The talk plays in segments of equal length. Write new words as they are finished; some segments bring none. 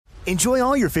Enjoy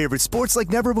all your favorite sports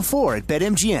like never before at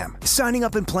BetMGM. Signing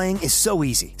up and playing is so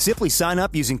easy. Simply sign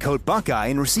up using code Buckeye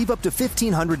and receive up to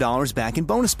 $1,500 back in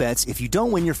bonus bets if you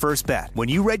don't win your first bet. When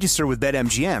you register with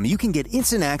BetMGM, you can get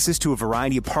instant access to a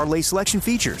variety of parlay selection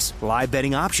features, live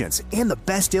betting options, and the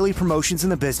best daily promotions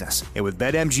in the business. And with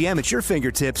BetMGM at your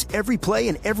fingertips, every play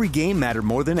and every game matter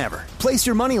more than ever. Place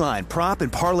your moneyline, prop,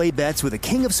 and parlay bets with the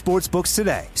king of sportsbooks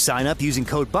today. Sign up using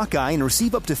code Buckeye and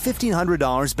receive up to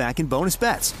 $1,500 back in bonus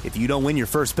bets if you don't win your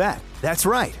first bet. That's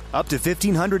right, up to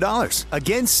 $1,500.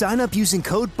 Again, sign up using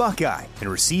code Buckeye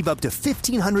and receive up to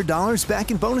 $1,500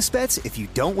 back in bonus bets if you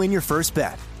don't win your first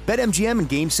bet. BetMGM and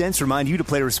GameSense remind you to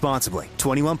play responsibly.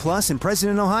 21 plus and present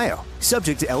in Ohio.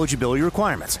 Subject to eligibility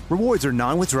requirements. Rewards are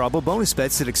non-withdrawable bonus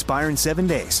bets that expire in 7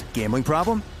 days. Gambling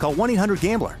problem? Call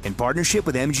 1-800-GAMBLER in partnership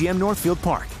with MGM Northfield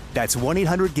Park. That's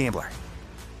 1-800-GAMBLER.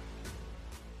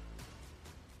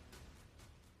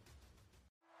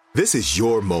 This is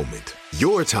your moment,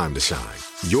 your time to shine,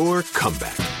 your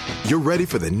comeback. You're ready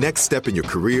for the next step in your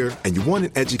career, and you want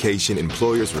an education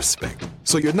employers respect.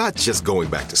 So you're not just going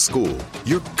back to school,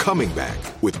 you're coming back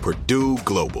with Purdue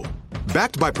Global.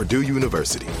 Backed by Purdue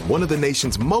University, one of the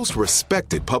nation's most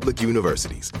respected public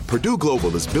universities, Purdue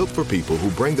Global is built for people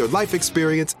who bring their life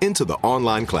experience into the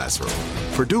online classroom.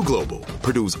 Purdue Global,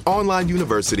 Purdue's online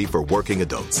university for working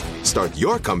adults. Start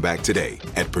your comeback today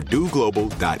at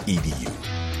purdueglobal.edu.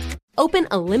 Open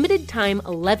a limited-time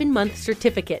 11-month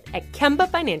certificate at Kemba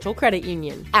Financial Credit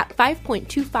Union. At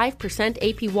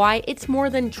 5.25% APY, it's more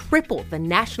than triple the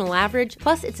national average,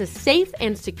 plus it's a safe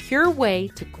and secure way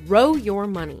to grow your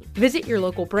money. Visit your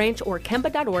local branch or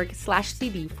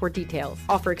kemba.org/cb for details.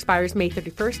 Offer expires May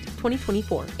 31st,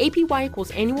 2024. APY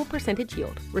equals annual percentage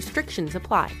yield. Restrictions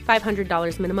apply.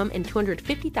 $500 minimum and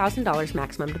 $250,000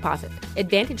 maximum deposit.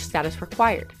 Advantage status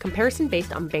required. Comparison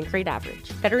based on bank rate average.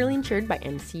 Federally insured by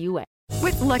NCUA.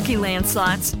 With Lucky Land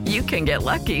Slots, you can get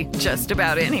lucky just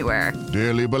about anywhere.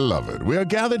 Dearly beloved, we are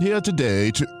gathered here today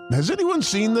to... Has anyone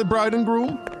seen the bride and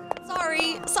groom?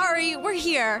 Sorry, we're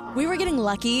here. We were getting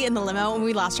lucky in the limo and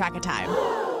we lost track of time.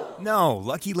 No,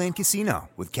 Lucky Land Casino,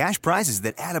 with cash prizes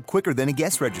that add up quicker than a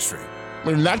guest registry.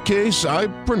 In that case, I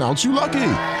pronounce you lucky.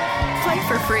 Play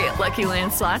for free at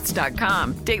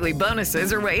LuckyLandSlots.com. Daily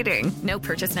bonuses are waiting. No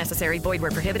purchase necessary. Void where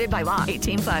prohibited by law.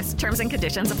 18 plus. Terms and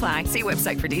conditions apply. See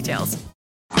website for details.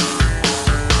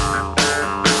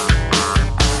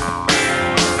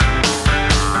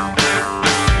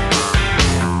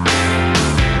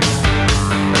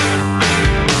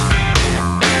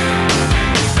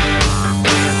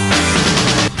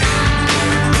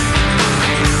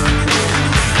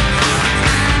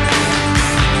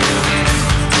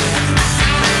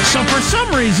 For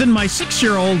some reason, my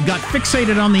 6-year-old got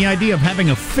fixated on the idea of having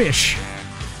a fish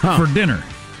for dinner.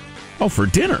 Oh, for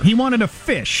dinner? He wanted a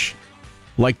fish.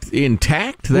 Like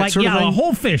intact? That sort of thing? A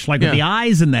whole fish, with the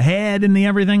eyes and the head and the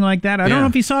everything like that. I don't know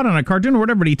if he saw it on a cartoon or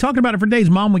whatever, but he talked about it for days.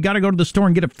 Mom, we got to go to the store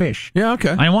and get a fish. Yeah,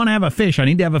 okay. I want to have a fish. I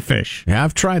need to have a fish. Yeah,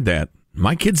 I've tried that.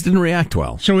 My kids didn't react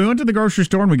well. So we went to the grocery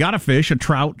store and we got a fish, a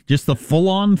trout, just the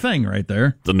full-on thing right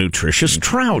there. The nutritious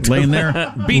trout. Laying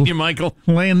there. Beat you, Michael.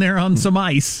 Laying there on some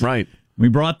ice. Right. We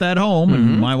brought that home,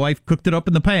 and my wife cooked it up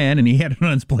in the pan, and he had it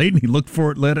on his plate, and he looked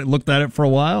at it for a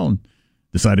while, and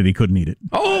decided he couldn't eat it.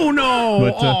 Oh,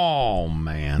 no! Oh,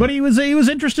 man. But he was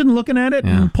interested in looking at it,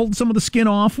 and pulled some of the skin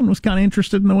off, and was kind of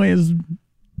interested in the way his...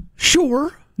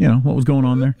 Sure. What was going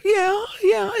on there. Yeah.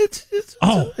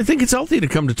 I think it's healthy to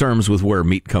come to terms with where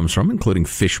meat comes from, including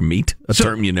fish meat, a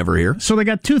term you never hear. So they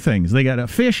got two things. They got a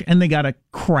fish, and they got a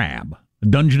crab. A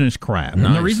Dungeness crab. Nice.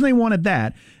 And the reason they wanted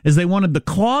that is they wanted the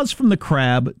claws from the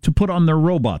crab to put on their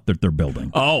robot that they're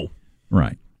building. Oh.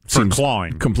 Right. For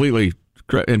clawing. Completely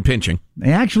and pinching.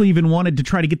 They actually even wanted to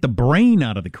try to get the brain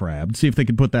out of the crab to see if they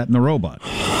could put that in the robot.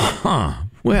 Huh.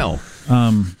 Well.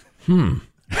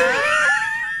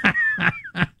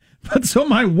 But so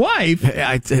my wife...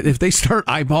 If they start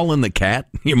eyeballing the cat,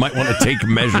 you might want to take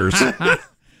measures.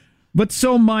 But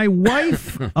so my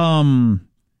wife...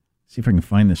 See if I can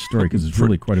find this story, because it's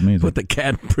really quite amazing. Put the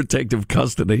cat in protective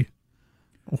custody.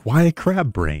 Why a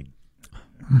crab brain?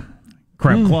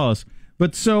 Crab claws.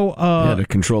 But so... to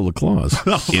control the claws.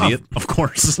 Idiot. Of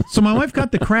course. So my wife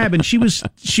got the crab, and she was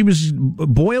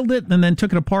boiled it, and then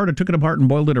took it apart and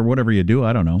boiled it, or whatever you do.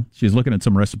 I don't know. She's looking at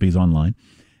some recipes online.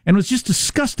 And was just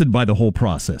disgusted by the whole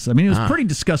process. I mean, it was pretty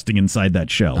disgusting inside that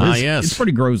shell. Yes. It's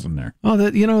pretty gross in there. Oh,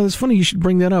 it's funny you should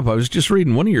bring that up. I was just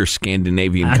reading one of your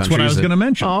Scandinavian countries. That's what I was going to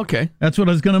mention. Oh, okay. That's what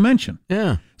I was going to mention.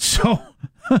 Yeah. So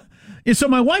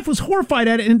my wife was horrified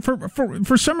at it, and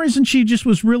for some reason she just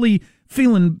was really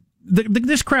feeling...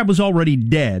 this crab was already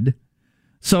dead,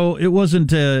 so it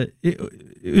wasn't...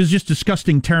 it was just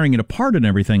disgusting tearing it apart and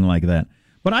everything like that.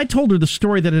 But I told her the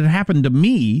story that had happened to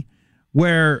me,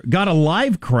 where got a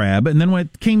live crab, and then when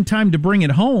it came time to bring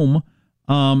it home,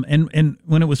 and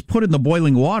when it was put in the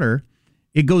boiling water,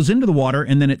 it goes into the water,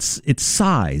 and then it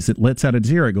sighs. It lets out its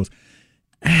ear. It goes,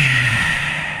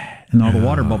 and all the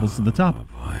water bubbles to the top.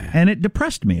 And it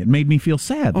depressed me. It made me feel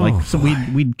sad.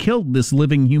 We'd killed this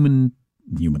living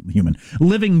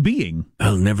living being.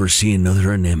 I'll never see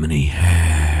another anemone.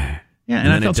 Yeah,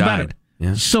 and I felt bad about it.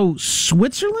 Yeah. So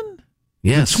Switzerland?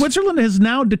 Yes. Switzerland has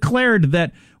now declared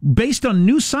that, based on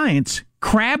new science,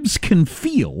 crabs can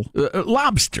feel.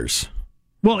 Lobsters.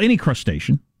 Well, any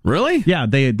crustacean. Really? Yeah,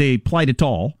 they applied it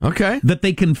all. Okay. That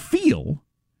they can feel,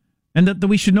 and that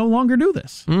we should no longer do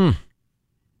this.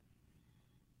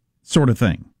 Sort of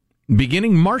thing.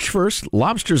 Beginning March 1st,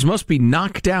 lobsters must be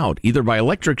knocked out, either by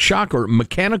electric shock or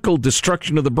mechanical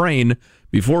destruction of the brain,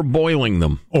 before boiling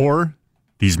them. Or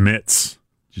these mitts.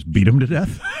 Just beat them to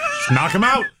death. Just knock them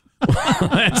out. You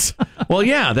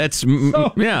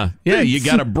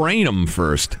got to brain them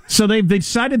first. So they've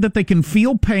decided that they can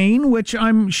feel pain, which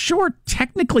I'm sure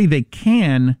technically they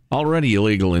can. Already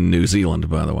illegal in New Zealand,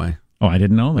 by the way. Oh, I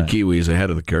didn't know that. The Kiwis ahead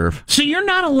of the curve. So you're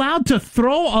not allowed to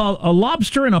throw a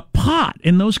lobster in a pot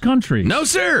in those countries? No,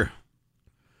 sir.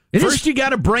 First, you got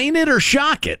to brain it or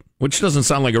shock it, which doesn't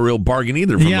sound like a real bargain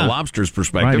either from the lobster's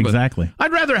perspective. Right, exactly.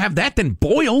 I'd rather have that than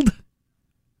boiled.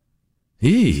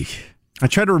 Eek. I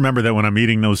try to remember that when I'm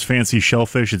eating those fancy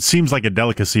shellfish, it seems like a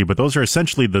delicacy, but those are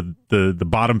essentially the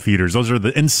bottom feeders. Those are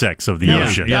the insects of the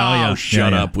ocean.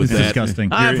 Shut up with it's that.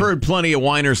 Disgusting. I've heard plenty of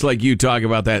whiners like you talk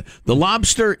about that. The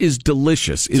lobster is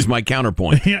delicious, is my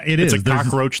counterpoint. Yeah, it is. It's a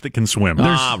cockroach that can swim.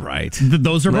 Right.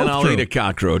 Those are then both I'll true. eat a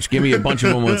cockroach. Give me a bunch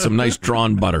of them with some nice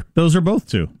drawn butter. Those are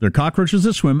both true. They're cockroaches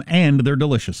that swim, and they're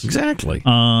delicious. Exactly.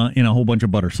 In a whole bunch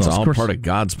of butter sauce. It's all part of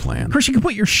God's plan. Of course, you can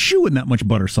put your shoe in that much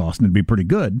butter sauce, and it'd be pretty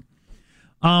good.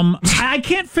 I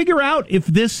can't figure out if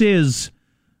this is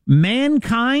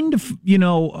mankind,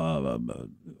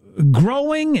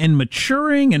 growing and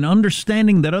maturing and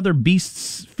understanding that other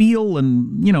beasts feel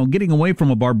and, getting away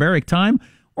from a barbaric time,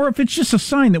 or if it's just a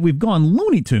sign that we've gone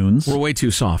Looney Tunes. We're way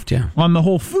too soft, on the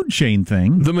whole food chain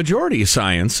thing. The majority of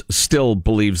science still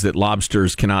believes that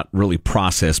lobsters cannot really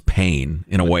process pain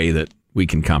in a way that we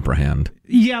can comprehend.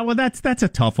 Yeah, well, that's a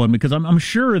tough one, because I'm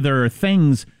sure there are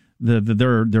things their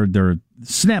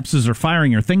synapses are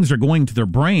firing, or things are going to their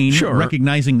brain,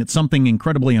 recognizing that something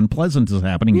incredibly unpleasant is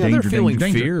happening. Yeah, danger, they're feeling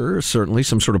danger. fear, certainly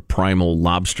some sort of primal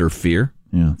lobster fear.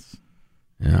 Yeah,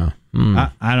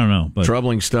 I don't know, but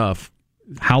troubling stuff.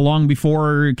 How long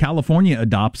before California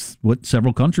adopts what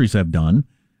several countries have done,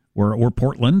 or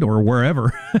Portland, or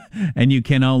wherever, and you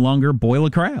can no longer boil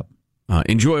a crab?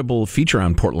 Enjoyable feature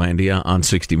on Portlandia on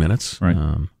 60 Minutes. Right.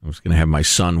 I was going to have my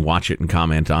son watch it and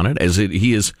comment on it.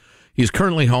 He's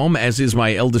currently home, as is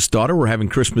my eldest daughter. We're having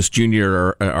Christmas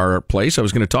Junior at our place. I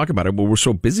was going to talk about it, but we're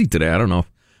so busy today. I don't know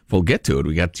if we'll get to it.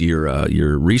 We got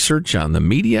your research on the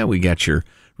media. We got your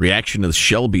reaction to the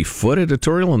Shelby Foote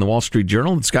editorial in the Wall Street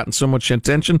Journal that's gotten so much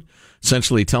attention,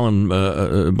 essentially telling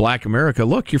Black America,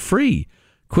 look, you're free.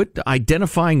 Quit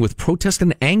identifying with protest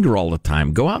and anger all the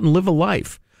time. Go out and live a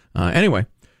life. Anyway,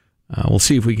 we'll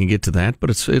see if we can get to that, but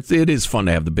it is fun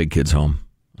to have the big kids home.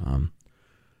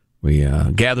 We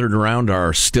gathered around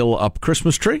our still-up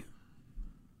Christmas tree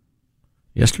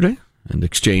yesterday and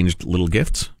exchanged little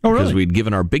gifts. Oh, really? Because we'd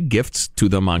given our big gifts to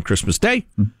them on Christmas Day,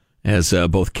 as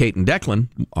both Kate and Declan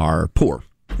are poor.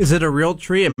 Is it a real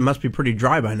tree? It must be pretty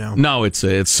dry by now. No, it's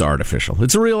artificial.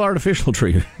 It's a real artificial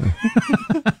tree.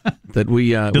 That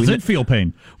we Does it feel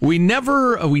pain? We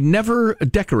never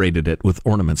decorated it with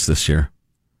ornaments this year.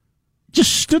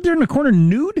 Just stood there in the corner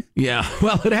nude? Yeah,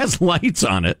 well, it has lights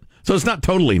on it, so it's not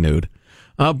totally nude.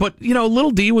 But,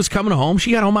 little Dee was coming home.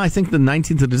 She got home, I think, the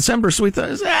 19th of December, so we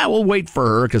thought, we'll wait for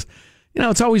her, because,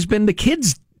 it's always been the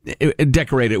kids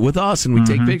decorate it with us, and we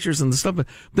take pictures and stuff. But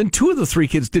then 2 of the 3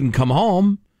 kids didn't come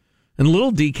home, and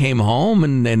little Dee came home,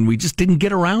 and we just didn't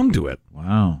get around to it.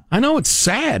 Wow. I know, it's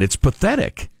sad. It's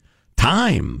pathetic.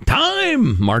 Time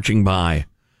marching by.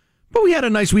 But we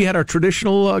had our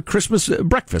traditional Christmas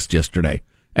breakfast yesterday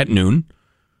at noon.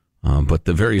 But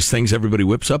the various things everybody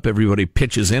whips up, everybody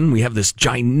pitches in. We have this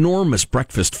ginormous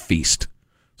breakfast feast.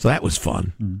 So that was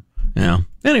fun. Yeah.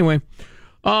 Anyway,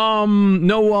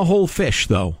 no whole fish,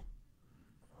 though.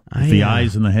 The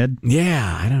eyes and the head?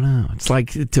 Yeah, I don't know. It's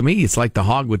like, to me, it's like the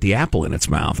hog with the apple in its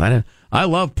mouth. I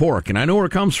love pork, and I know where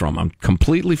it comes from. I'm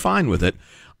completely fine with it.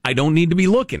 I don't need to be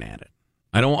looking at it.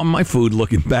 I don't want my food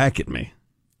looking back at me.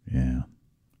 Yeah.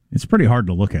 It's pretty hard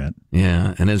to look at.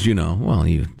 Yeah, and as you know,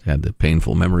 you had the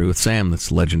painful memory with Sam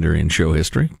that's legendary in show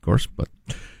history, of course. But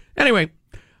anyway,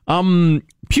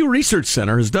 Pew Research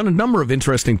Center has done a number of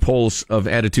interesting polls of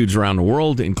attitudes around the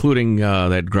world, including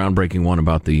that groundbreaking one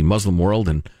about the Muslim world,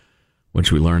 in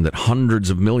which we learned that hundreds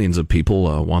of millions of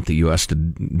people want the U.S. to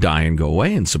die and go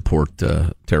away and support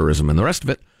terrorism and the rest of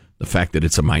it. The fact that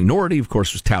it's a minority, of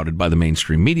course, was touted by the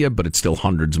mainstream media, but it's still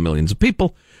hundreds of millions of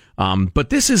people. But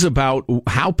this is about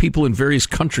how people in various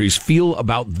countries feel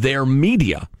about their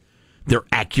media, their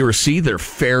accuracy, their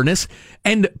fairness,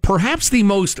 and perhaps the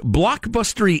most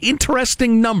blockbustery,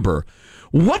 interesting number.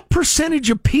 What percentage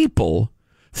of people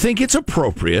think it's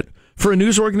appropriate for a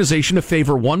news organization to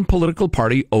favor one political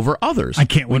party over others? I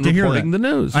can't wait to hear that. Reporting the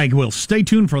news. I will stay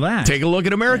tuned for that. Take a look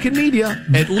at American media.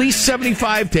 At least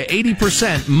 75 to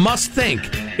 80% must think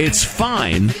it's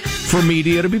fine for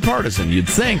media to be partisan. You'd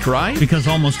think, right? Because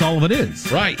almost all of it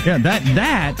is. Right. Yeah,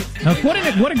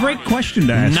 what a great question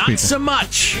to ask Not people. so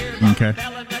much. Okay.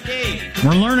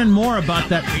 We're learning more about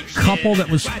that couple that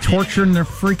was torturing their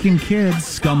freaking kids,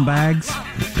 scumbags.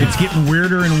 It's getting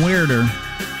weirder and weirder.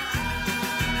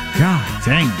 God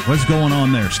dang, what's going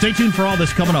on there? Stay tuned for all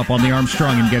this coming up on the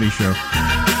Armstrong and Getty Show.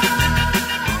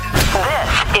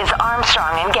 This is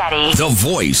Armstrong and Getty, the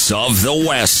voice of the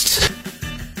West.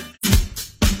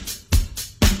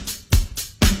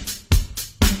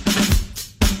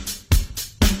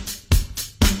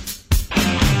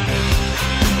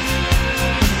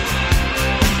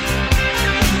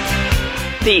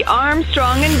 The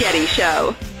Armstrong and Getty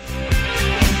Show.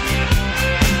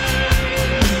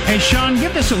 Hey, Sean,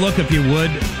 give this a look if you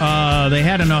would. They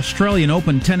had an Australian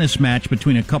Open tennis match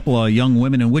between a couple of young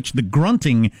women in which the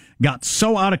grunting got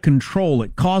so out of control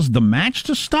it caused the match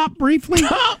to stop briefly.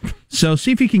 So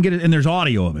see if you can get it, and there's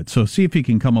audio of it. So see if you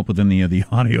can come up with any of the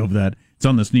audio of that. It's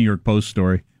on this New York Post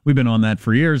story. We've been on that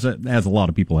for years, as a lot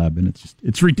of people have been.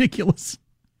 It's ridiculous.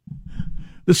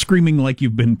 The screaming like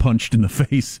you've been punched in the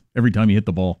face every time you hit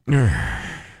the ball.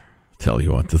 Tell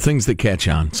you what, the things that catch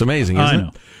on. It's amazing, isn't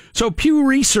it? So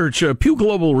Pew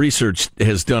Global Research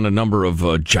has done a number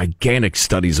of gigantic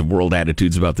studies of world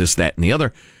attitudes about this, that, and the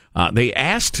other. They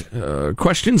asked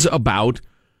questions about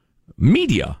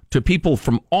media to people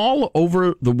from all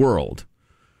over the world.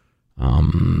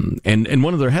 And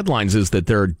one of their headlines is that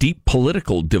there are deep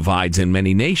political divides in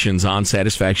many nations on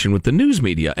satisfaction with the news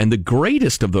media. And the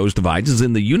greatest of those divides is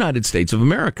in the United States of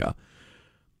America.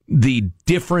 The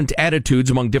different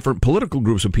attitudes among different political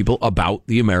groups of people about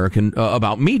the American,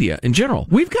 about media in general.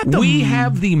 We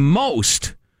have the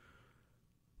most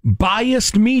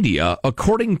biased media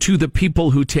according to the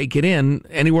people who take it in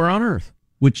anywhere on earth.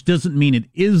 Which doesn't mean it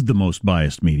is the most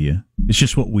biased media. It's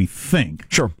just what we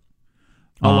think. Sure.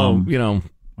 Although,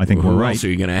 I think we're right. What else are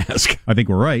you going to ask? I think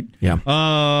we're right. Yeah.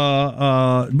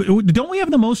 Don't we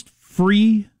have the most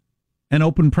free and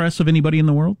open press of anybody in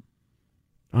the world?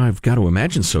 I've got to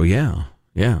imagine so, yeah.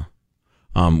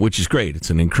 Which is great. It's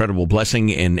an incredible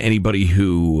blessing, and anybody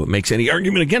who makes any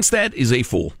argument against that is a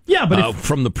fool. Yeah, but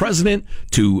from the president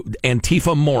to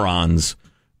Antifa morons,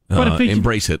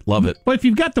 embrace it, love it. But if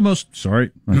you've got the most...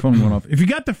 Sorry, my phone went off. If you've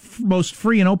got the most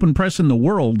free and open press in the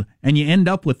world, and you end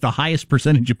up with the highest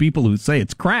percentage of people who say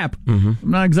it's crap, I'm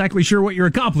not exactly sure what you're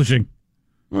accomplishing.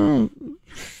 Well,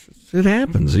 it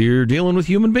happens. You're dealing with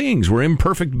human beings. We're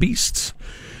imperfect beasts.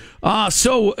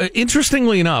 So,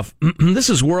 interestingly enough, this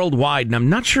is worldwide, and I'm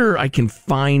not sure I can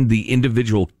find the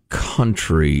individual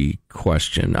country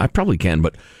question. I probably can,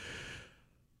 but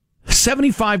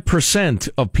 75%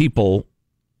 of people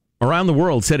around the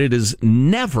world said it is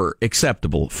never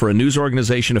acceptable for a news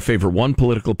organization to favor one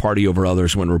political party over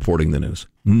others when reporting the news.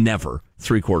 Never.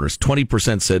 3/4.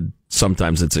 20% said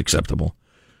sometimes it's acceptable.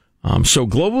 So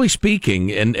globally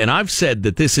speaking, and I've said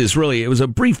that this is really, it was a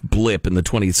brief blip in the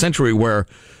 20th century where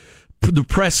the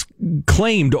press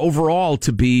claimed overall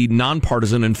to be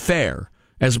nonpartisan and fair,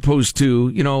 as opposed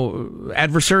to,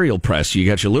 adversarial press. You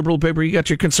got your liberal paper, you got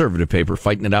your conservative paper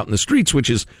fighting it out in the streets,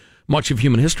 which is much of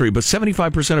human history. But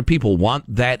 75% of people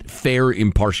want that fair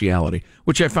impartiality,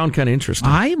 which I found kind of interesting.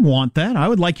 I want that. I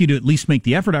would like you to at least make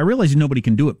the effort. I realize nobody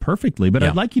can do it perfectly, but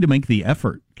I'd like you to make the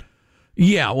effort.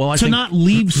 Yeah, well, I think not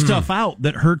leave stuff out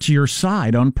that hurts your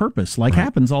side on purpose, like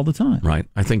happens all the time. Right.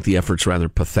 I think the effort's rather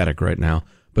pathetic right now.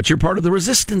 But you're part of the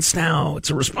resistance now. It's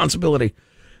a responsibility.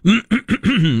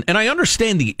 And I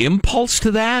understand the impulse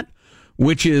to that,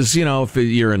 which is, if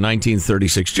you're in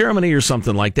 1936 Germany or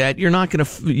something like that, you're not going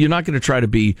to try to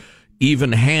be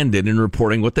even-handed in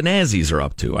reporting what the Nazis are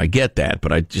up to. I get that,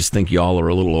 but I just think y'all are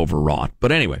a little overwrought.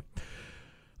 But anyway,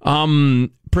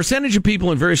 percentage of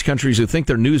people in various countries who think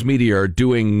their news media are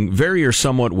doing very or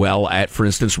somewhat well at, for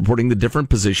instance, reporting the different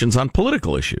positions on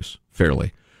political issues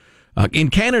fairly. In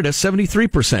Canada,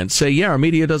 73% say, yeah, our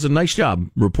media does a nice job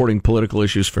reporting political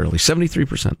issues fairly.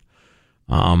 73%.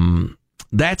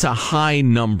 That's a high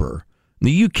number. In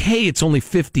the UK, it's only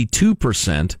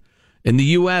 52%. In the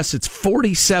US, it's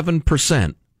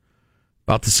 47%.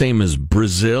 About the same as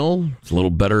Brazil. It's a little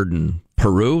better than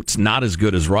Peru. It's not as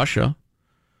good as Russia.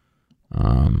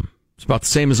 It's about the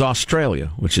same as Australia,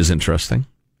 which is interesting.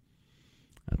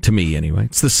 To me, anyway.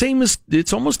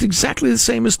 It's almost exactly the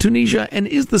same as Tunisia and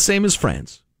is the same as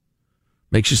France.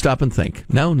 Makes you stop and think.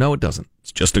 No, it doesn't.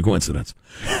 It's just a coincidence.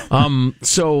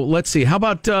 So let's see. How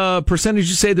about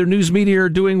percentages say their news media are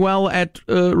doing well at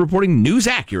reporting news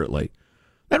accurately?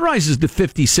 That rises to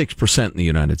 56% in the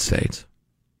United States,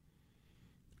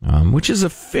 which is a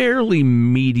fairly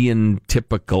median,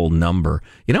 typical number.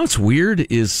 You know what's weird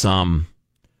is,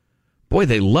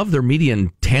 they love their media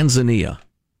in Tanzania.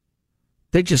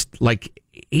 They just,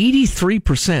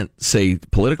 83% say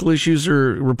political issues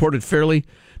are reported fairly.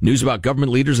 News about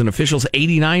government leaders and officials,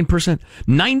 89%.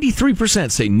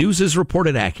 93% say news is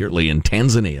reported accurately in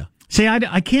Tanzania. See,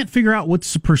 I can't figure out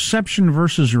what's the perception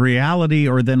versus reality,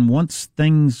 or then once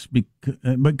things,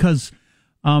 because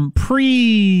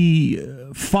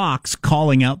pre-Fox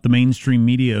calling out the mainstream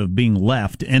media of being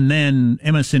left, and then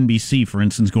MSNBC, for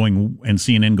instance, and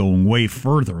CNN going way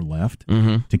further left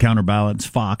to counterbalance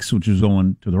Fox, which is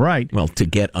going to the right. Well, to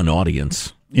get an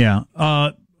audience. Yeah.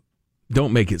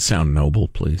 Don't make it sound noble,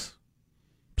 please.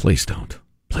 Please don't.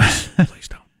 Please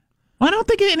don't. I don't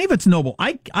think any of it's noble.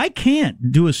 I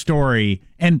can't do a story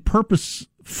and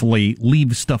purposefully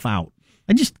leave stuff out.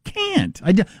 I just can't.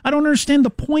 I don't understand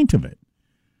the point of it.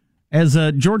 As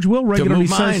George Will regularly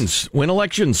says, minds, win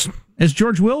elections. As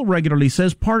George Will regularly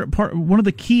says, one of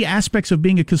the key aspects of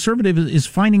being a conservative is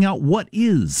finding out what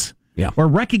is, or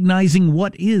recognizing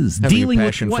what is, having dealing a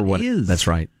passion with what is. That's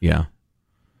right. Yeah.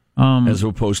 As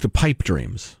opposed to pipe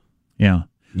dreams. Yeah.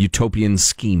 Utopian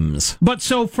schemes. But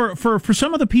so for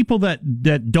some of the people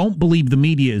that don't believe the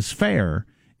media is fair,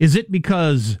 is it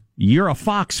because you're a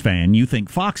Fox fan, you think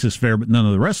Fox is fair, but none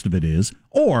of the rest of it is,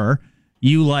 or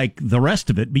you like the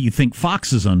rest of it, but you think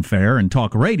Fox is unfair and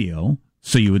talk radio,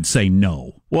 so you would say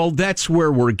no? Well, that's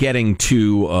where we're getting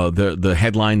to the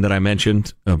headline that I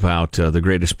mentioned about the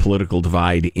greatest political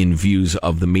divide in views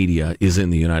of the media is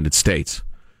in the United States.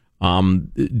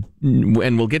 And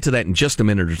we'll get to that in just a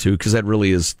minute or two, because that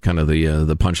really is kind of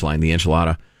the punchline, the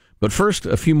enchilada. But first,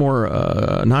 a few more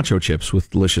nacho chips with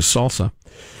delicious salsa.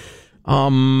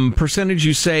 Percentage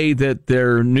you say that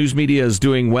their news media is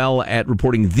doing well at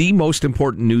reporting the most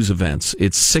important news events.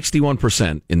 It's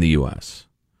 61% in the U.S.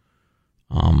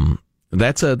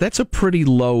 That's a pretty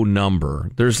low number.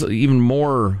 There's even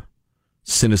more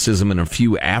cynicism in a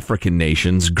few African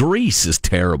nations. Greece is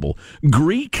terrible.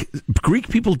 Greek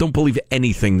people don't believe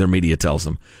anything their media tells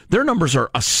them. Their numbers are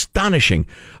astonishing.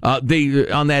 Are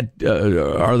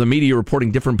the media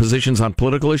reporting different positions on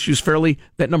political issues fairly?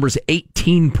 That number is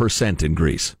 18% in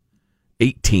Greece.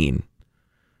 18.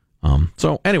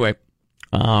 So anyway,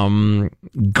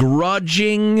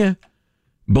 grudging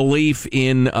belief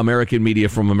in American media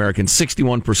from Americans.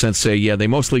 61% say, yeah, they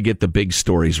mostly get the big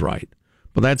stories right.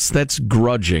 Well, that's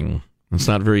grudging. That's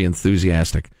not very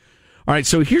enthusiastic. All right,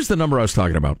 so here's the number I was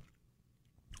talking about.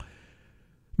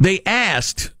 They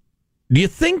asked, do you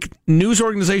think news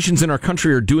organizations in our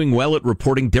country are doing well at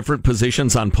reporting different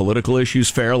positions on political issues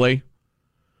fairly?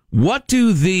 What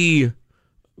do the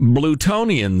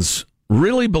Blutonians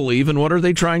really believe, and what are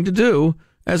they trying to do,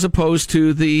 as opposed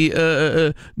to the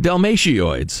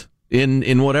Dalmatioids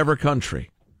in whatever country?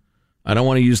 I don't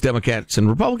want to use Democrats and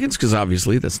Republicans because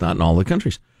obviously that's not in all the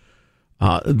countries.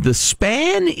 The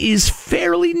span is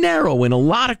fairly narrow in a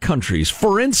lot of countries.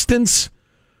 For instance,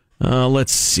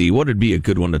 let's see, what would be a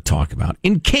good one to talk about?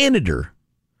 In Canada,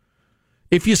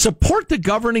 if you support the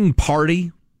governing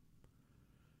party,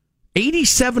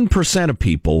 87% of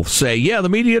people say, yeah, the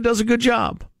media does a good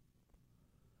job.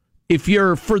 If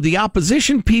you're for the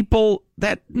opposition people,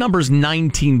 that number's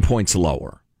 19 points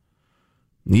lower.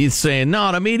 He's saying,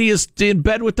 no, the media's in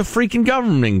bed with the freaking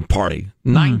governing party.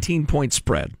 19-point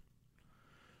spread.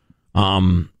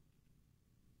 And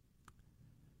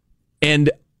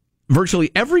virtually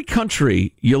every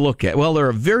country you look at, well, there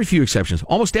are very few exceptions.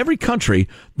 Almost every country,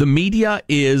 the media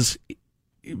is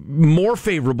more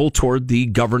favorable toward the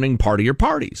governing party or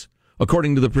parties,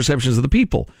 according to the perceptions of the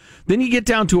people. Then you get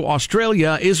down to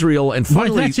Australia, Israel, and finally...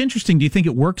 Well, that's interesting. Do you think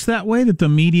it works that way, that the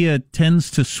media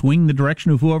tends to swing the direction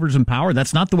of whoever's in power?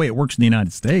 That's not the way it works in the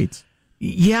United States.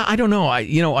 Yeah, I don't know.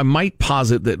 I might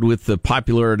posit that with the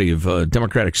popularity of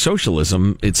democratic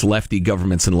socialism, it's lefty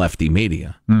governments and lefty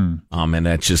media. And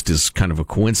that just is kind of a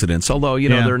coincidence. Although,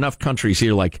 there are enough countries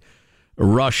here like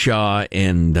Russia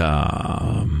and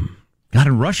God,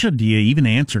 in Russia, do you even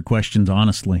answer questions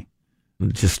honestly?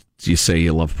 Just you say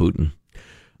you love Putin.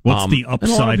 What's the upside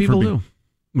a lot of people for do?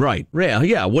 Right.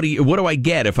 Yeah. What do I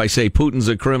get if I say Putin's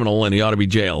a criminal and he ought to be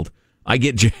jailed? I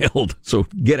get jailed, so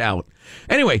get out.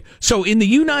 Anyway, so in the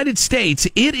United States,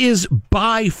 it is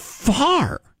by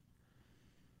far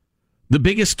the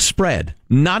biggest spread,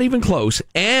 not even close,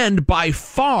 and by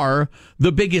far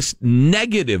the biggest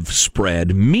negative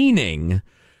spread, meaning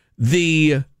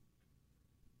the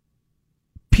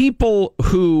people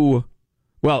who,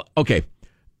 the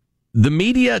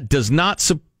media does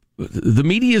not, the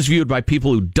media is viewed by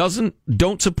people who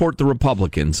don't support the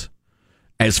Republicans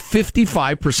as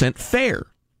 55% fair.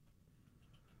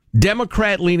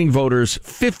 Democrat-leaning voters,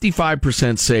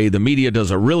 55% say the media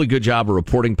does a really good job of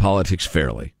reporting politics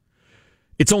fairly.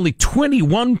 It's only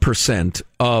 21%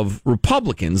 of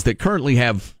Republicans that currently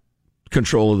have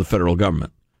control of the federal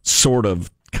government. Sort of,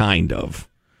 kind of.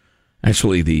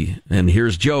 Actually, and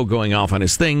here's Joe going off on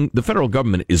his thing, the federal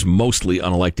government is mostly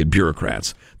unelected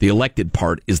bureaucrats. The elected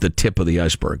part is the tip of the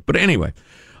iceberg. But anyway,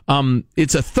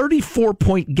 it's a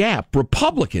 34-point gap.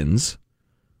 Republicans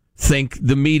think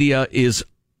the media is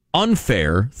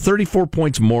unfair, 34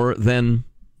 points more than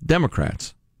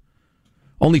Democrats.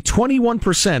 Only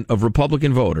 21% of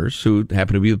Republican voters, who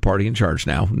happen to be the party in charge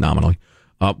now, nominally,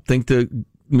 think the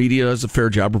media does a fair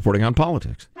job reporting on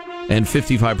politics. And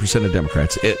 55% of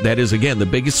Democrats. That is, again, the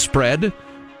biggest spread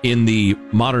in the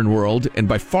modern world, and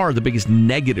by far the biggest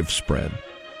negative spread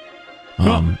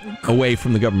away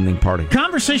from the governing party.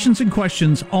 Conversations and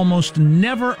questions almost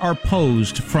never are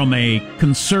posed from a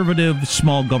conservative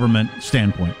small government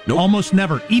standpoint. Nope. Almost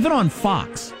never. Even on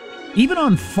Fox.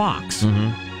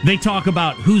 They talk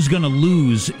about who's going to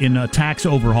lose in a tax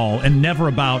overhaul and never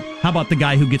about how about the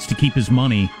guy who gets to keep his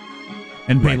money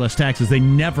and pay less taxes. They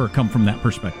never come from that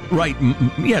perspective. Right.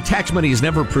 Yeah, tax money is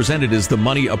never presented as the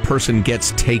money a person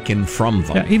gets taken from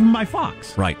them. Yeah, even by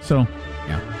Fox. Right. So,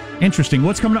 yeah. Interesting.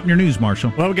 What's coming up in your news,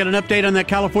 Marshall? Well, we got an update on that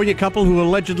California couple who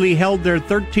allegedly held their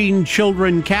 13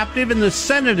 children captive, and the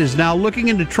Senate is now looking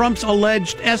into Trump's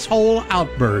alleged S-hole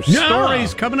outburst. Yeah.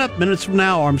 Stories coming up minutes from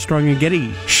now. Armstrong and Getty.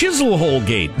 Shizzle-hole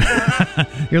gate.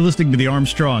 You're listening to the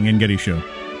Armstrong and Getty Show.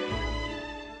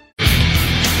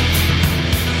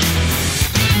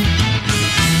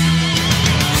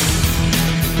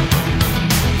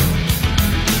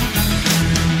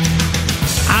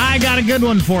 I got a good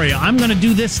one for you. I'm going to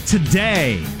do this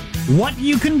today. What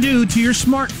you can do to your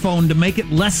smartphone to make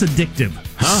it less addictive.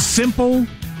 Simple,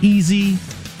 easy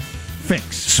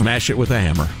fix. Smash it with a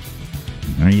hammer.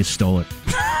 No, you stole it.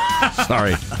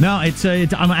 Sorry. No,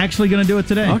 I'm actually going to do it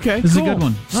today. Okay, This is a good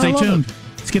one. Stay tuned.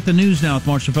 Let's get the news now with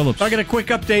Marshall Phillips. I got a quick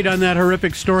update on that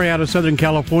horrific story out of Southern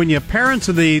California. Parents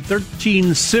of the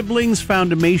 13 siblings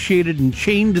found emaciated and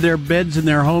chained to their beds in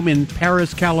their home in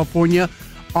Paris, California,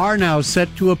 are now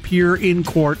set to appear in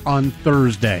court on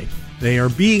Thursday. They are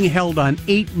being held on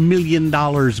 $8 million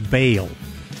bail.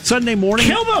 Sunday morning...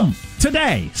 Kill them!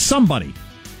 Today, somebody.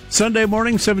 Sunday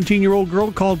morning, 17-year-old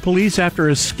girl called police after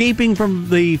escaping from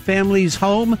the family's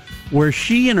home where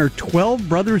she and her 12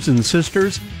 brothers and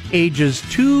sisters, ages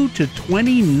 2 to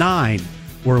 29,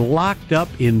 were locked up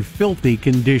in filthy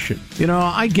condition. You know,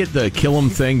 I get the kill them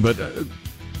thing, but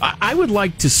I would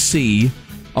like to see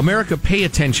America pay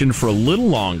attention for a little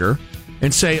longer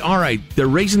and say, all right, they're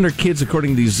raising their kids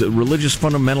according to these religious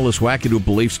fundamentalist wackadoo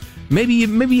beliefs. Maybe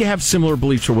you have similar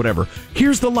beliefs or whatever.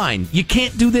 Here's the line. You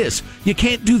can't do this. You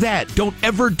can't do that. Don't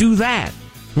ever do that.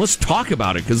 Let's talk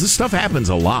about it, because this stuff happens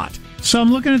a lot. So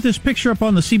I'm looking at this picture up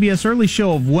on the CBS Early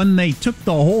Show of when they took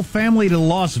the whole family to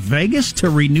Las Vegas to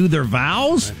renew their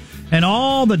vows. And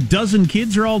all the dozen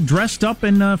kids are all dressed up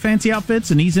in fancy outfits,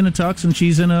 and he's in a tux and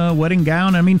she's in a wedding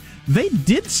gown. I mean, they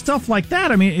did stuff like that.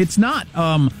 I mean, it's not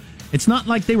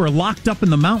like they were locked up in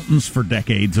the mountains for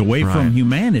decades away from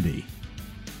humanity.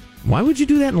 Why would you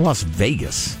do that in Las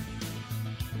Vegas?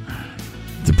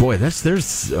 Boy,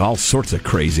 there's all sorts of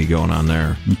crazy going on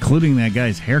there, including that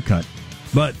guy's haircut.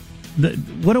 But I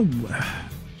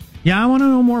want to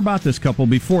know more about this couple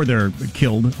before they're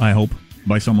killed, I hope,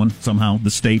 by someone, somehow,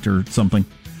 the state or something.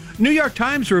 New York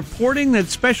Times reporting that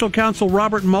Special Counsel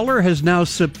Robert Mueller has now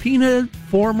subpoenaed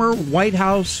former White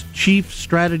House Chief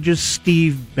Strategist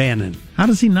Steve Bannon. How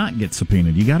does he not get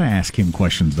subpoenaed? You got to ask him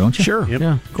questions, don't you? Sure. Yep.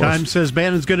 Yeah, Times says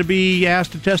Bannon's going to be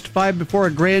asked to testify before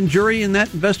a grand jury in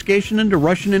that investigation into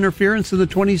Russian interference in the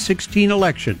 2016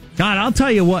 election. God, I'll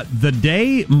tell you what, the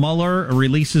day Mueller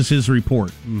releases his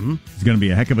report is going to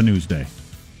be a heck of a news day.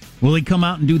 Will he come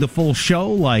out and do the full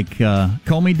show like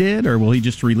Comey did, or will he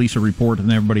just release a report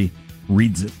and everybody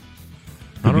reads it?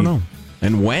 I don't know.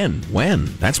 And when?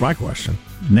 That's my question.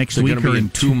 Next Is it week gonna be or in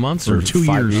 2 months or 2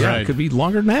 5 years? Yeah, it could be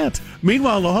longer than that.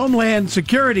 Meanwhile, the Homeland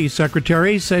Security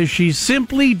Secretary says she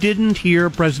simply didn't hear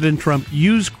President Trump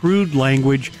use crude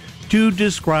language to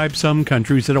describe some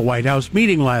countries at a White House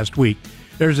meeting last week.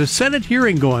 There's a Senate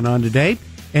hearing going on today,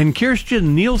 and Kirstjen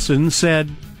Nielsen said,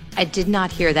 I did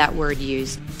not hear that word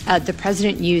used. The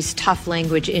president used tough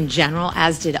language in general,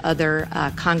 as did other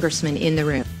congressmen in the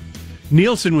room.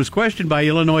 Nielsen was questioned by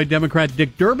Illinois Democrat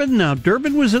Dick Durbin. Now,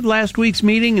 Durbin was at last week's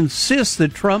meeting, insists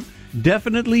that Trump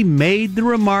definitely made the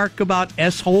remark about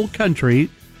S-hole country,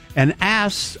 and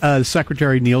asked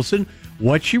Secretary Nielsen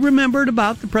what she remembered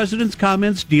about the president's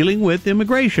comments dealing with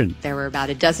immigration. There were about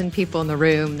a dozen people in the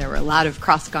room. There were a lot of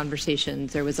cross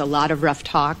conversations. There was a lot of rough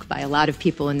talk by a lot of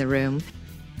people in the room.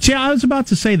 See, I was about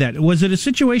to say that. Was it a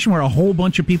situation where a whole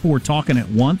bunch of people were talking at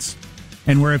once?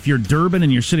 And where if you're Durbin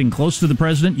and you're sitting close to the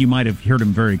president, you might have heard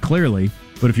him very clearly.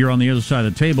 But if you're on the other side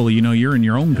of the table, you know you're in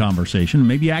your own conversation.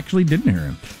 Maybe you actually didn't hear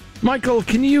him. Michael,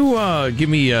 can you give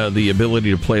me the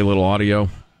ability to play a little audio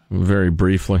very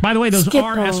briefly? By the way, those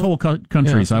are S-hole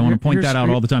countries. Yeah, I want to point that out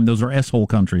all the time. Those are S-hole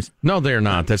countries. No, they're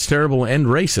not. That's terrible and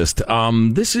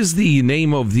racist. This is the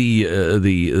name of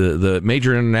the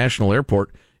major international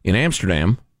airport in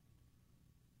Amsterdam.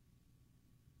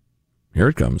 Here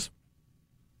it comes.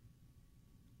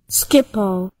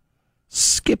 Schiphol.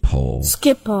 Schiphol.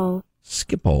 Schiphol.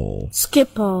 Schiphol.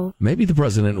 Schiphol. Maybe the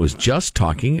president was just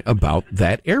talking about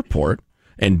that airport,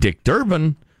 and Dick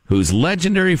Durbin, who's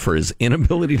legendary for his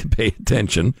inability to pay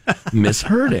attention,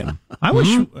 misheard him.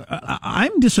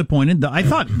 I'm disappointed. I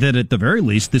thought that at the very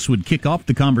least this would kick off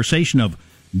the conversation of,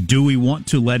 do we want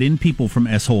to let in people from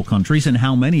S-hole countries, and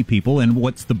how many people, and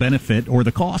what's the benefit or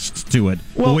the costs to it?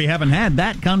 Well, we haven't had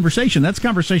that conversation. That's a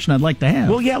conversation I'd like to have.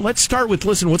 Well, yeah, let's start with,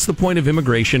 listen, what's the point of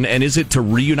immigration, and is it to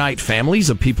reunite families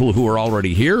of people who are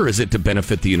already here, or is it to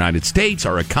benefit the United States,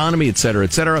 our economy, et cetera,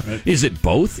 et cetera? Right. Is it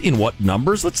both? In what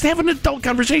numbers? Let's have an adult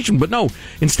conversation. But no,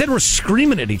 instead we're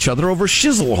screaming at each other over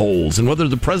shizzle holes and whether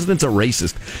the president's a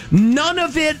racist. None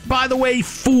of it, by the way,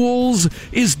 fools,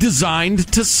 is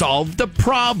designed to solve the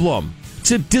problem. It's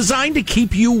designed to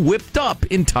keep you whipped up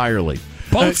entirely.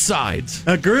 Both sides.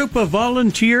 A group of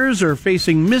volunteers are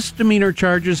facing misdemeanor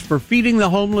charges for feeding the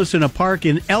homeless in a park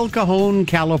in El Cajon,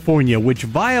 California, which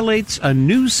violates a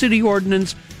new city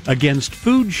ordinance against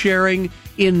food sharing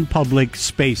in public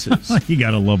spaces. You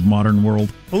gotta love modern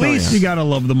world. Police. You gotta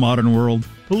love the modern world.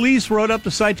 Police wrote up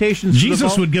the citations.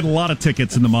 Jesus would get a lot of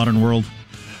tickets in the modern world.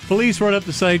 Police wrote up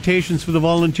the citations for the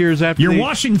volunteers after you're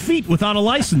washing feet without a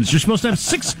license. You're supposed to have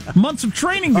 6 months of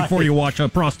training before you wash a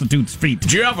prostitute's feet.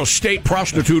 Do you have a state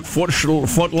prostitute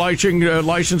foot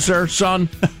license there, son?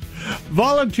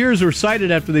 Volunteers were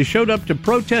cited after they showed up to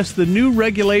protest the new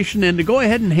regulation and to go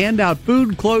ahead and hand out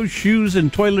food, clothes, shoes,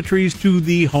 and toiletries to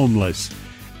the homeless.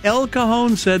 El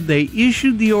Cajon said they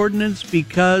issued the ordinance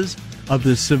because of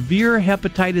the severe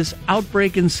hepatitis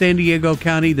outbreak in San Diego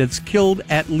County that's killed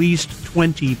at least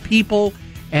 20 people,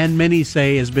 and many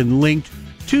say has been linked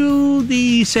to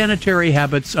the sanitary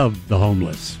habits of the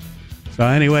homeless. So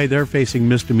anyway, they're facing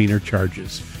misdemeanor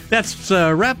charges. That's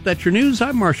a wrap. That's your news.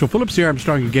 I'm Marshall Phillips, the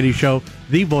Armstrong and Getty Show,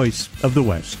 the voice of the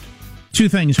West. 2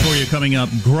 things for you coming up.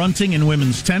 Grunting in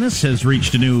women's tennis has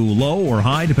reached a new low or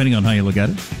high, depending on how you look at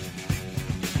it.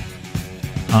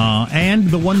 And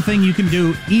the one thing you can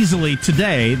do easily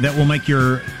today that will make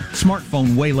your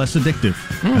smartphone way less addictive.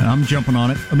 And I'm jumping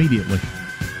on it immediately.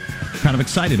 Kind of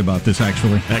excited about this,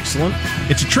 actually. Excellent.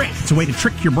 It's a trick. It's a way to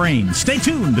trick your brain. Stay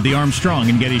tuned to the Armstrong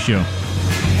and Getty Show.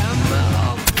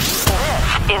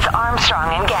 This is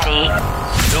Armstrong and Getty.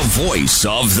 The voice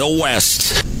of the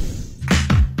West.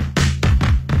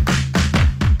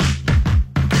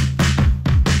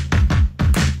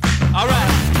 All right.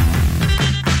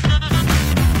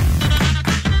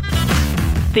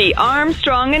 The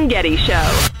Armstrong and Getty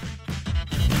Show.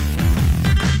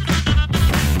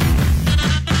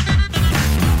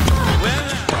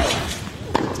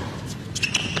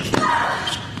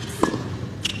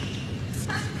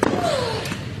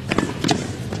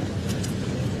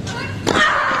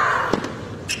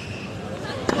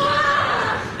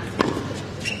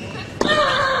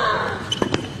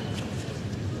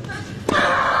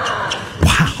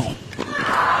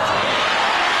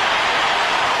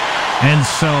 And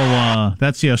so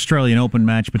that's the Australian Open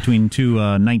match between 2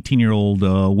 19-year-old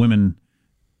women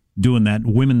doing that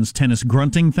women's tennis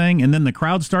grunting thing, and then the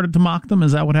crowd started to mock them.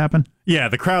 Is that what happened? Yeah,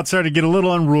 the crowd started to get a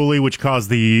little unruly, which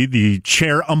caused the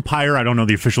chair umpire, I don't know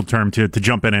the official term, to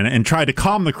jump in and try to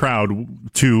calm the crowd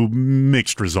to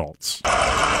mixed results.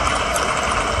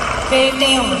 Good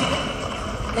evening,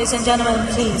 ladies and gentlemen,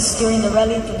 please, during the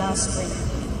rally, do not scream.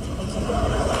 Thank you.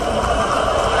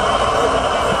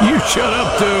 You shut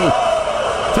up, too.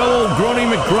 Tell old Grony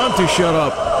McGrunt to shut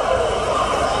up.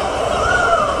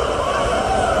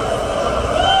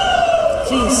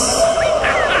 Please.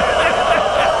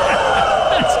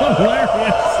 That's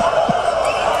hilarious.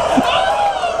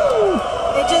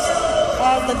 They just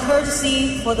have the courtesy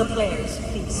for the players,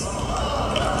 please.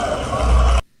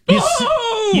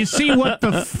 You see what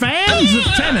the fans of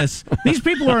tennis, these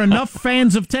people are enough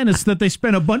fans of tennis that they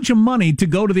spend a bunch of money to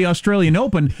go to the Australian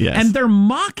Open, and they're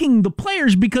mocking the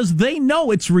players because they know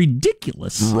it's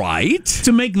ridiculous. Right?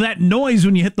 To make that noise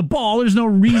when you hit the ball, there's no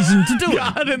reason to do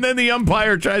God, and then the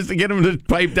umpire tries to get him to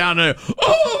pipe down and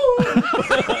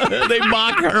they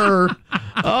mock her.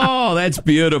 Oh, that's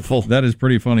beautiful. That is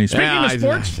pretty funny. Speaking of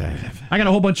sports, I got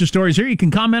a whole bunch of stories here. You can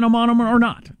comment on them or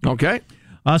not. Okay.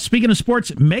 Speaking of sports,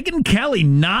 Megyn Kelly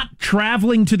not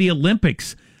traveling to the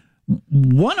Olympics.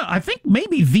 I think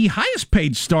maybe the highest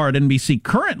paid star at NBC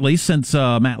currently since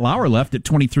Matt Lauer left at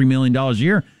 $23 million a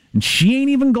year. And she ain't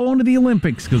even going to the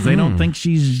Olympics because they don't think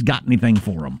she's got anything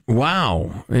for them.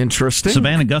 Wow. Interesting.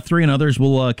 Savannah Guthrie and others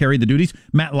will carry the duties.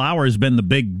 Matt Lauer has been the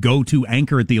big go-to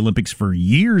anchor at the Olympics for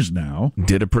years now.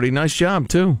 Did a pretty nice job,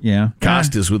 too. Yeah.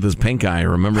 Costas with his pink eye,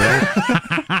 remember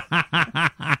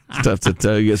that? Stuff to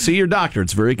tell you. See your doctor.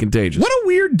 It's very contagious. What a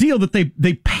weird deal that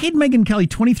they paid Megyn Kelly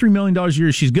 $23 million a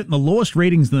year. She's getting the lowest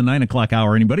ratings in the 9 o'clock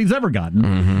hour anybody's ever gotten.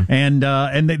 Mm-hmm.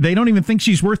 And they don't even think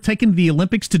she's worth taking to the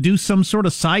Olympics to do some sort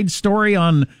of side story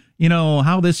on,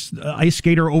 how this ice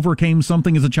skater overcame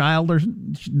something as a child. Or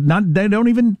not. They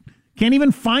can't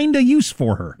even find a use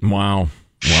for her. Wow.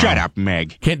 Shut up,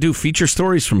 Meg. Can't do feature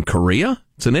stories from Korea?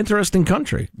 It's an interesting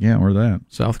country. Yeah, where that?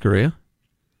 South Korea.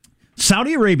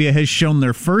 Saudi Arabia has shown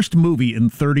their first movie in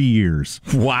 30 years.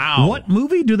 Wow. What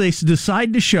movie do they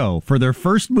decide to show for their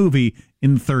first movie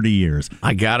in 30 years?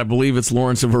 I gotta believe it's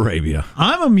Lawrence of Arabia.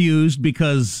 I'm amused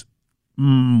because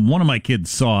one of my kids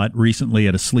saw it recently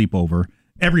at a sleepover.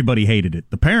 Everybody hated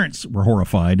it. The parents were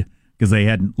horrified because they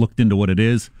hadn't looked into what it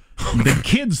is. The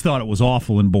kids thought it was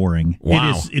awful and boring.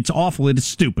 Wow. It's awful. It is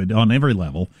stupid on every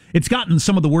level. It's gotten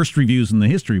some of the worst reviews in the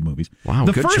history of movies. Wow,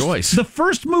 good choice. The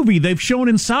first movie they've shown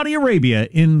in Saudi Arabia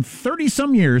in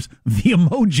 30-some years, the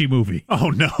Emoji Movie.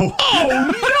 Oh, no.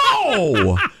 Oh,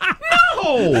 no!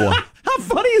 No! How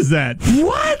funny is that?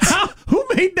 What? Who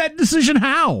made that decision?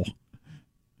 How?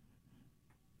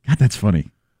 God, that's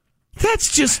funny.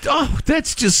 That's just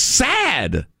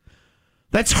sad.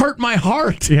 That's hurt my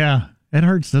heart. Yeah. It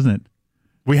hurts, doesn't it?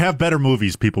 We have better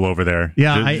movies, people over there.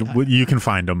 Yeah, you can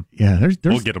find them. Yeah,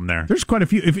 we'll get them there. There's quite a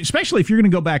few, especially if you're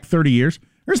going to go back 30 years.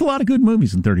 There's a lot of good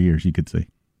movies in 30 years you could see.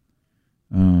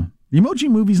 The Emoji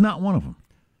Movie's not one of them.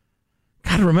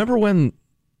 God, remember when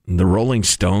the Rolling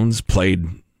Stones played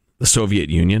the Soviet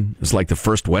Union? It was like the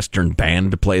first Western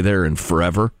band to play there in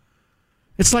forever.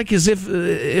 It's like as if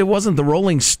it wasn't the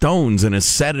Rolling Stones, and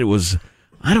instead it was,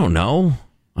 I don't know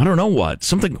what,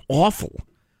 something awful.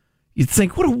 You'd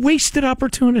think, what a wasted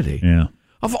opportunity. Yeah.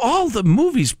 Of all the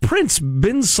movies, Prince,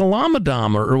 Bin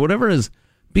Salamadam, or whatever it is,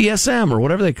 BSM, or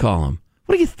whatever they call him.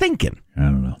 What are you thinking? I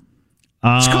don't know.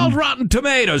 It's called Rotten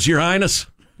Tomatoes, Your Highness.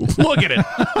 Look at it.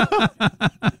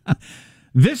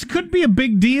 This could be a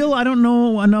big deal. I don't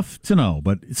know enough to know,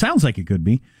 but it sounds like it could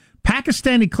be.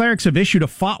 Pakistani clerics have issued a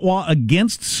fatwa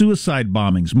against suicide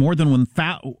bombings. More than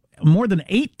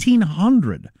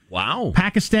 1,800. Wow.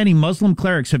 Pakistani Muslim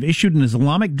clerics have issued an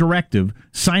Islamic directive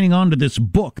signing on to this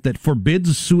book that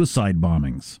forbids suicide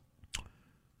bombings.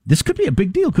 This could be a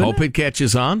big deal, couldn't it? Hope it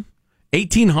catches on.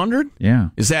 1,800? Yeah.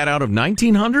 Is that out of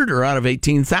 1,900 or out of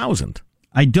 18,000?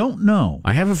 I don't know.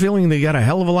 I have a feeling they got a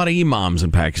hell of a lot of imams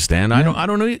in Pakistan. Yeah. I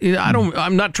don't know.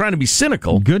 I'm not trying to be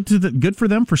cynical. Good for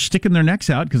them for sticking their necks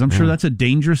out, because I'm sure that's a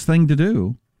dangerous thing to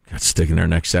do. God, sticking their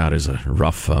necks out is a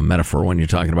rough metaphor when you're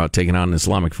talking about taking on an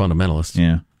Islamic fundamentalist.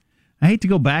 Yeah. I hate to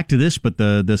go back to this, but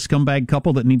the scumbag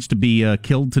couple that needs to be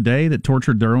killed today that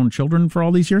tortured their own children for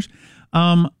all these years,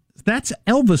 that's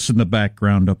Elvis in the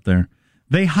background up there.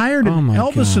 They hired an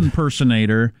Elvis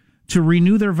impersonator to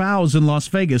renew their vows in Las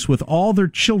Vegas with all their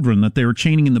children that they were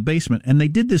chaining in the basement, and they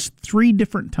did this 3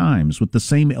 different times with the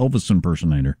same Elvis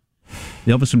impersonator.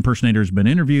 The Elvis impersonator has been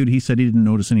interviewed. He said he didn't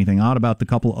notice anything odd about the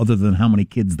couple other than how many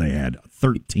kids they had.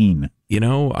 13. You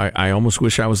know, I almost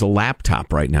wish I was a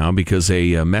laptop right now, because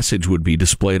a message would be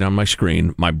displayed on my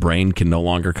screen. My brain can no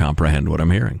longer comprehend what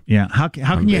I'm hearing. Yeah, how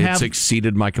can you have... It's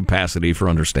exceeded my capacity for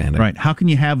understanding. Right, how can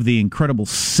you have the incredible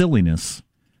silliness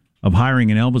of hiring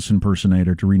an Elvis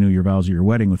impersonator to renew your vows at your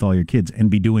wedding with all your kids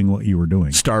and be doing what you were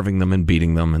doing? Starving them and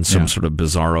beating them in some sort of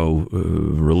bizarro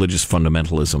religious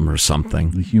fundamentalism or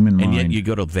something. The human mind. And yet you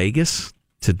go to Vegas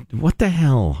to... What the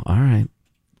hell? All right.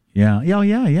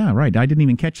 Yeah, right. I didn't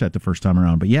even catch that the first time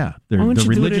around, but yeah. Why don't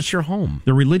you do it at your home?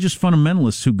 The religious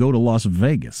fundamentalists who go to Las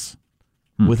Vegas.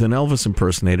 With an Elvis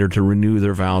impersonator to renew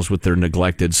their vows with their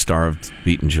neglected, starved,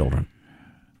 beaten children.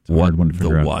 Hard one to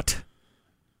figure out. What?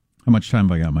 How much time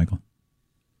have I got, Michael?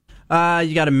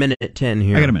 You got a minute 10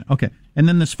 here. I got a minute. Okay. And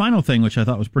then this final thing, which I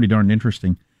thought was pretty darn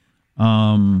interesting.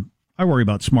 I worry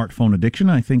about smartphone addiction.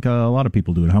 I think a lot of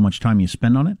people do it. How much time you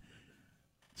spend on it.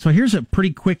 So here's a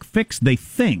pretty quick fix. They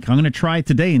think I'm going to try it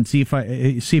today and see if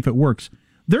it works.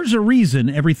 There's a reason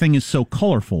everything is so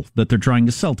colorful that they're trying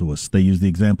to sell to us. They use the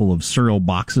example of cereal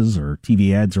boxes or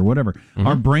TV ads or whatever. Mm-hmm.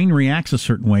 Our brain reacts a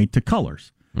certain way to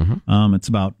colors. Mm-hmm. It's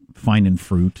about finding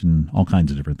fruit and all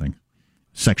kinds of different things.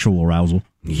 Sexual arousal.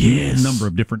 Yes. A number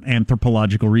of different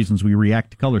anthropological reasons we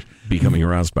react to colors. Becoming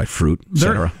aroused by fruit,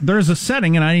 etc. There's a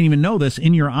setting, and I didn't even know this,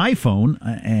 in your iPhone,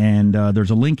 and there's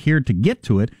a link here to get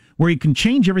to it, where you can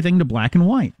change everything to black and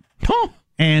white. Oh.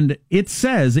 And it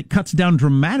says it cuts down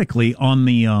dramatically on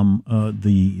the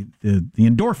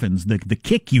endorphins, the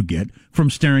kick you get from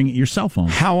staring at your cell phone.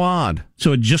 How odd. So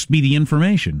it'd just be the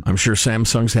information. I'm sure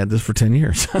Samsung's had this for 10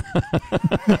 years.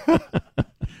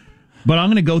 But I'm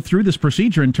going to go through this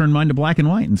procedure and turn mine to black and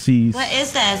white and see. What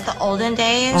is this? The olden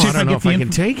days? I don't know if I can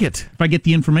take it. If I get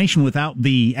the information without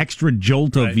the extra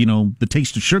jolt of, the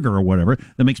taste of sugar or whatever,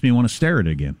 that makes me want to stare at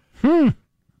it again. I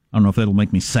don't know if that'll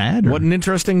make me sad. What an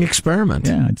interesting experiment.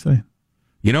 Yeah, I'd say.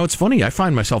 It's funny. I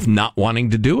find myself not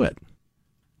wanting to do it.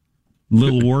 A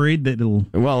little worried that it'll...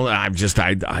 Well, I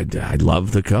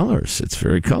love the colors. It's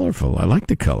very colorful. I like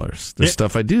the colors. There's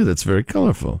stuff I do that's very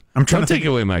colorful. I'm trying to take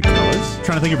away my colors.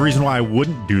 Trying to think of a reason why I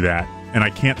wouldn't do that, and I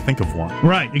can't think of one.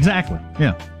 Right, exactly.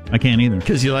 Yeah, I can't either.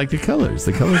 Because you like the colors.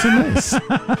 The colors are nice.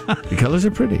 The colors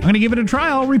are pretty. I'm going to give it a try.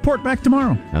 I'll report back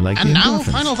tomorrow. I like and the now,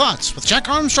 endorphins. Final Thoughts with Jack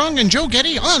Armstrong and Joe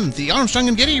Getty on the Armstrong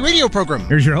and Getty radio program.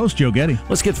 Here's your host, Joe Getty.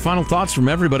 Let's get final thoughts from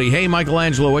everybody. Hey,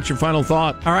 Michelangelo, what's your final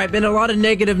thought? All right, been a lot of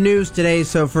negative news today,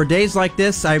 so for days like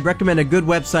this, I recommend a good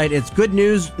website. It's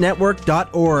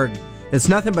goodnewsnetwork.org. It's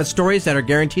nothing but stories that are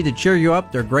guaranteed to cheer you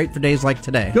up. They're great for days like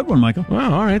today. Good one, Michael.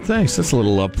 Well, all right, thanks. That's a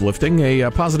little uplifting. A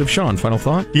positive Sean, final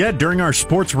thought? Yeah, during our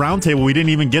sports roundtable, we didn't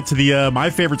even get to the my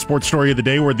favorite sports story of the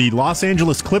day, where the Los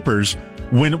Angeles Clippers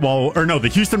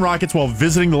the Houston Rockets, while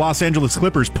visiting the Los Angeles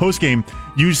Clippers postgame,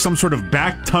 used some sort of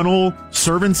back tunnel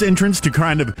servants entrance to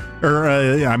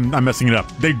I'm messing it up.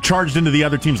 They charged into the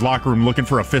other team's locker room looking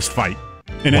for a fist fight.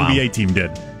 An NBA team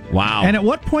did. Wow. And at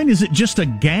what point is it just a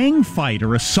gang fight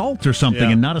or assault or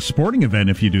something and not a sporting event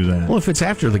if you do that? Well, if it's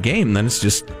after the game, then it's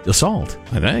just assault,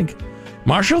 I think.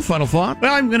 Marshall, final thought?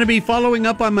 Well, I'm going to be following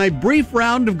up on my brief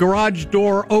round of garage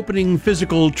door opening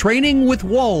physical training with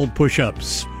wall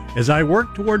push-ups as I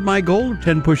work toward my goal of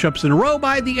 10 push-ups in a row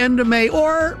by the end of May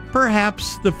or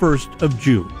perhaps the 1st of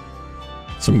June.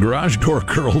 Some garage door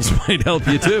curls might help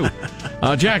you, too.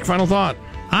 Jack, final thought?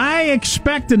 I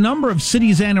expect a number of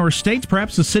cities and or states,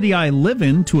 perhaps the city I live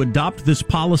in, to adopt this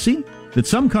policy that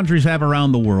some countries have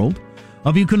around the world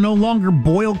of you can no longer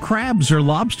boil crabs or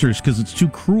lobsters because it's too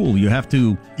cruel. You have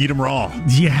to eat them raw.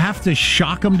 You have to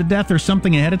shock them to death or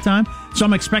something ahead of time. So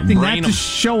I'm expecting that to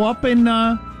show up in,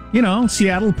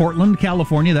 Seattle, Portland,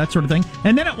 California, that sort of thing.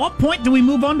 And then at what point do we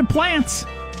move on to plants?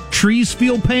 Trees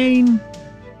feel pain,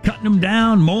 cutting them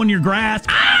down, mowing your grass.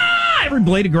 Every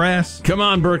blade of grass. Come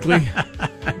on, Berkeley.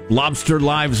 Lobster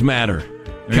lives matter.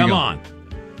 Come on.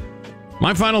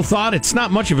 My final thought, it's not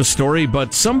much of a story,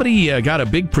 but somebody got a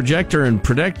big projector and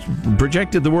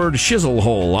projected the word shizzle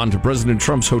hole onto President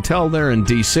Trump's hotel there in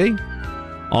D.C.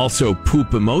 Also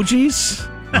poop emojis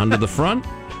onto the front.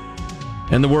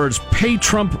 And the words, pay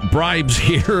Trump bribes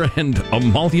here and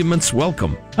emoluments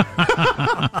welcome.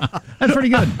 That's pretty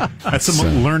good. That's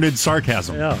some learned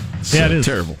sarcasm. Yeah, it is.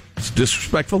 Terrible. It's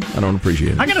disrespectful. I don't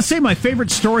appreciate it. I got to say my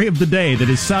favorite story of the day that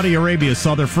is Saudi Arabia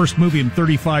saw their first movie in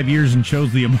 35 years and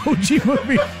chose the Emoji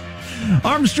Movie.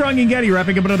 Armstrong and Getty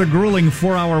wrapping up another grueling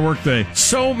 4-hour workday.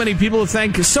 So many people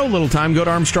thank so little time. Go to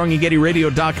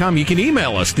ArmstrongandGettyRadio.com. You can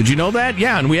email us. Did you know that?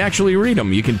 Yeah, and we actually read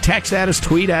them. You can text at us,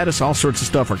 tweet at us, all sorts of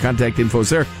stuff. Our contact info is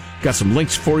there. Got some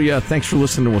links for you. Thanks for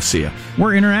listening, and we'll see you.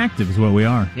 We're interactive is what we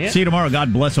are. Yeah. See you tomorrow.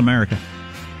 God bless America.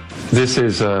 This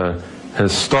is a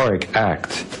historic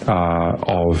act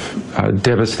of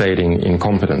devastating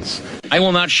incompetence. I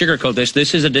will not sugarcoat this.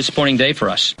 This is a disappointing day for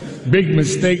us. Big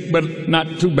mistake, but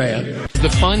not too bad. The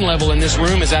fun level in this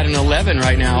room is at an 11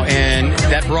 right now, and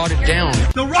that brought it down.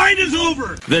 The ride is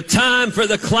over! The time for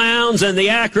the clowns and the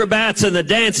acrobats and the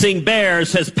dancing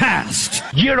bears has passed.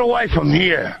 Get away from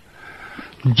here.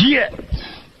 Get.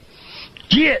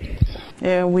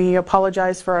 And we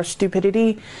apologize for our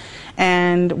stupidity,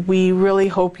 and we really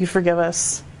hope you forgive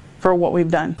us for what we've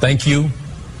done. Thank you,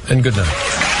 and good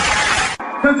night.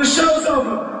 Because the show's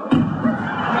over.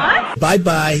 What?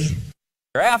 Bye-bye.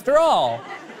 After all,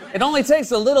 it only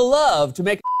takes a little love to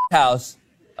make a house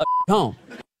a home.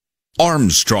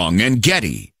 Armstrong and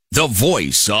Getty, the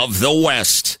voice of the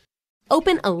West.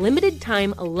 Open a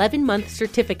limited-time 11-month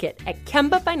certificate at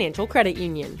Kemba Financial Credit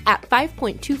Union. At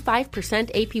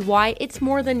 5.25% APY, it's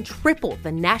more than triple the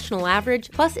national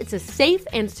average, plus it's a safe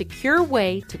and secure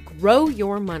way to grow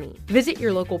your money. Visit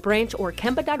your local branch or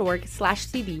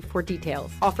kemba.org/cb for details.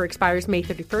 Offer expires May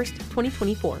 31st,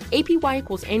 2024. APY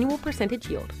equals annual percentage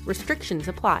yield. Restrictions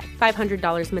apply.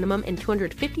 $500 minimum and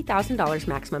 $250,000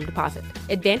 maximum deposit.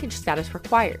 Advantage status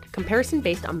required. Comparison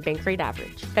based on bank rate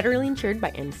average. Federally insured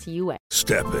by NCUA.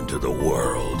 Step into the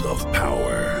world of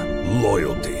power,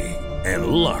 loyalty, and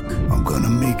luck. I'm gonna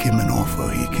make him an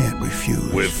offer he can't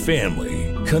refuse. With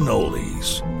family,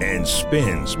 cannolis, and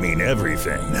spins mean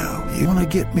everything. Now, you wanna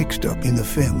get mixed up in the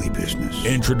family business.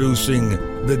 Introducing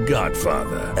The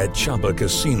Godfather at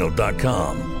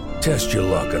ChumbaCasino.com. Test your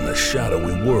luck in the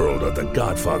shadowy world of The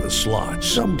Godfather slot.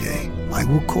 Someday, I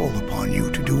will call upon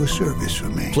you to do a service for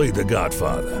me. Play The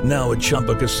Godfather, now at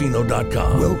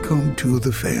ChumbaCasino.com. Welcome to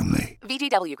the family.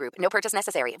 VGW Group. No purchase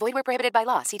necessary. Void where prohibited by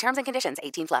law. See terms and conditions.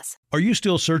 18+. Are you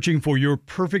still searching for your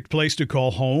perfect place to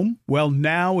call home? Well,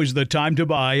 now is the time to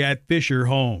buy at Fisher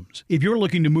Homes. If you're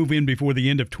looking to move in before the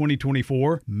end of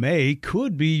 2024, May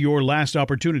could be your last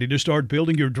opportunity to start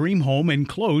building your dream home and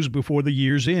close before the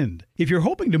year's end. If you're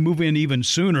hoping to move in even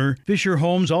sooner, Fisher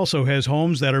Homes also has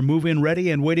homes that are move-in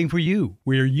ready and waiting for you,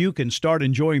 where you can start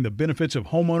enjoying the benefits of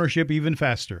homeownership even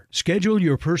faster. Schedule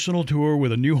your personal tour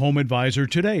with a new home advisor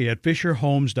today at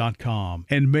FisherHomes.com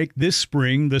and make this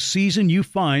spring the season you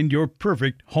find your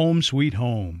perfect home sweet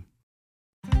home.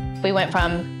 We went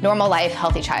from normal life,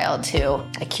 healthy child to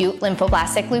acute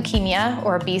lymphoblastic leukemia,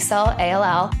 or B-cell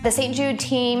ALL. The St. Jude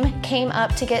team came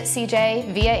up to get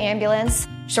CJ via ambulance.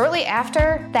 Shortly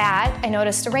after that, I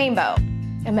noticed a rainbow.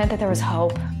 It meant that there was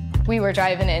hope. We were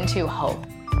driving into hope.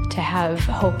 To have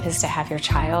hope is to have your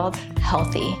child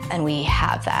healthy, and we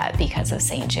have that because of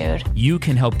St. Jude. You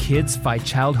can help kids fight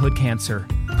childhood cancer.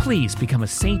 Please become a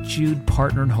St. Jude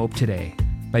Partner in Hope today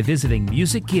by visiting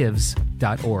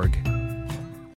musicgives.org.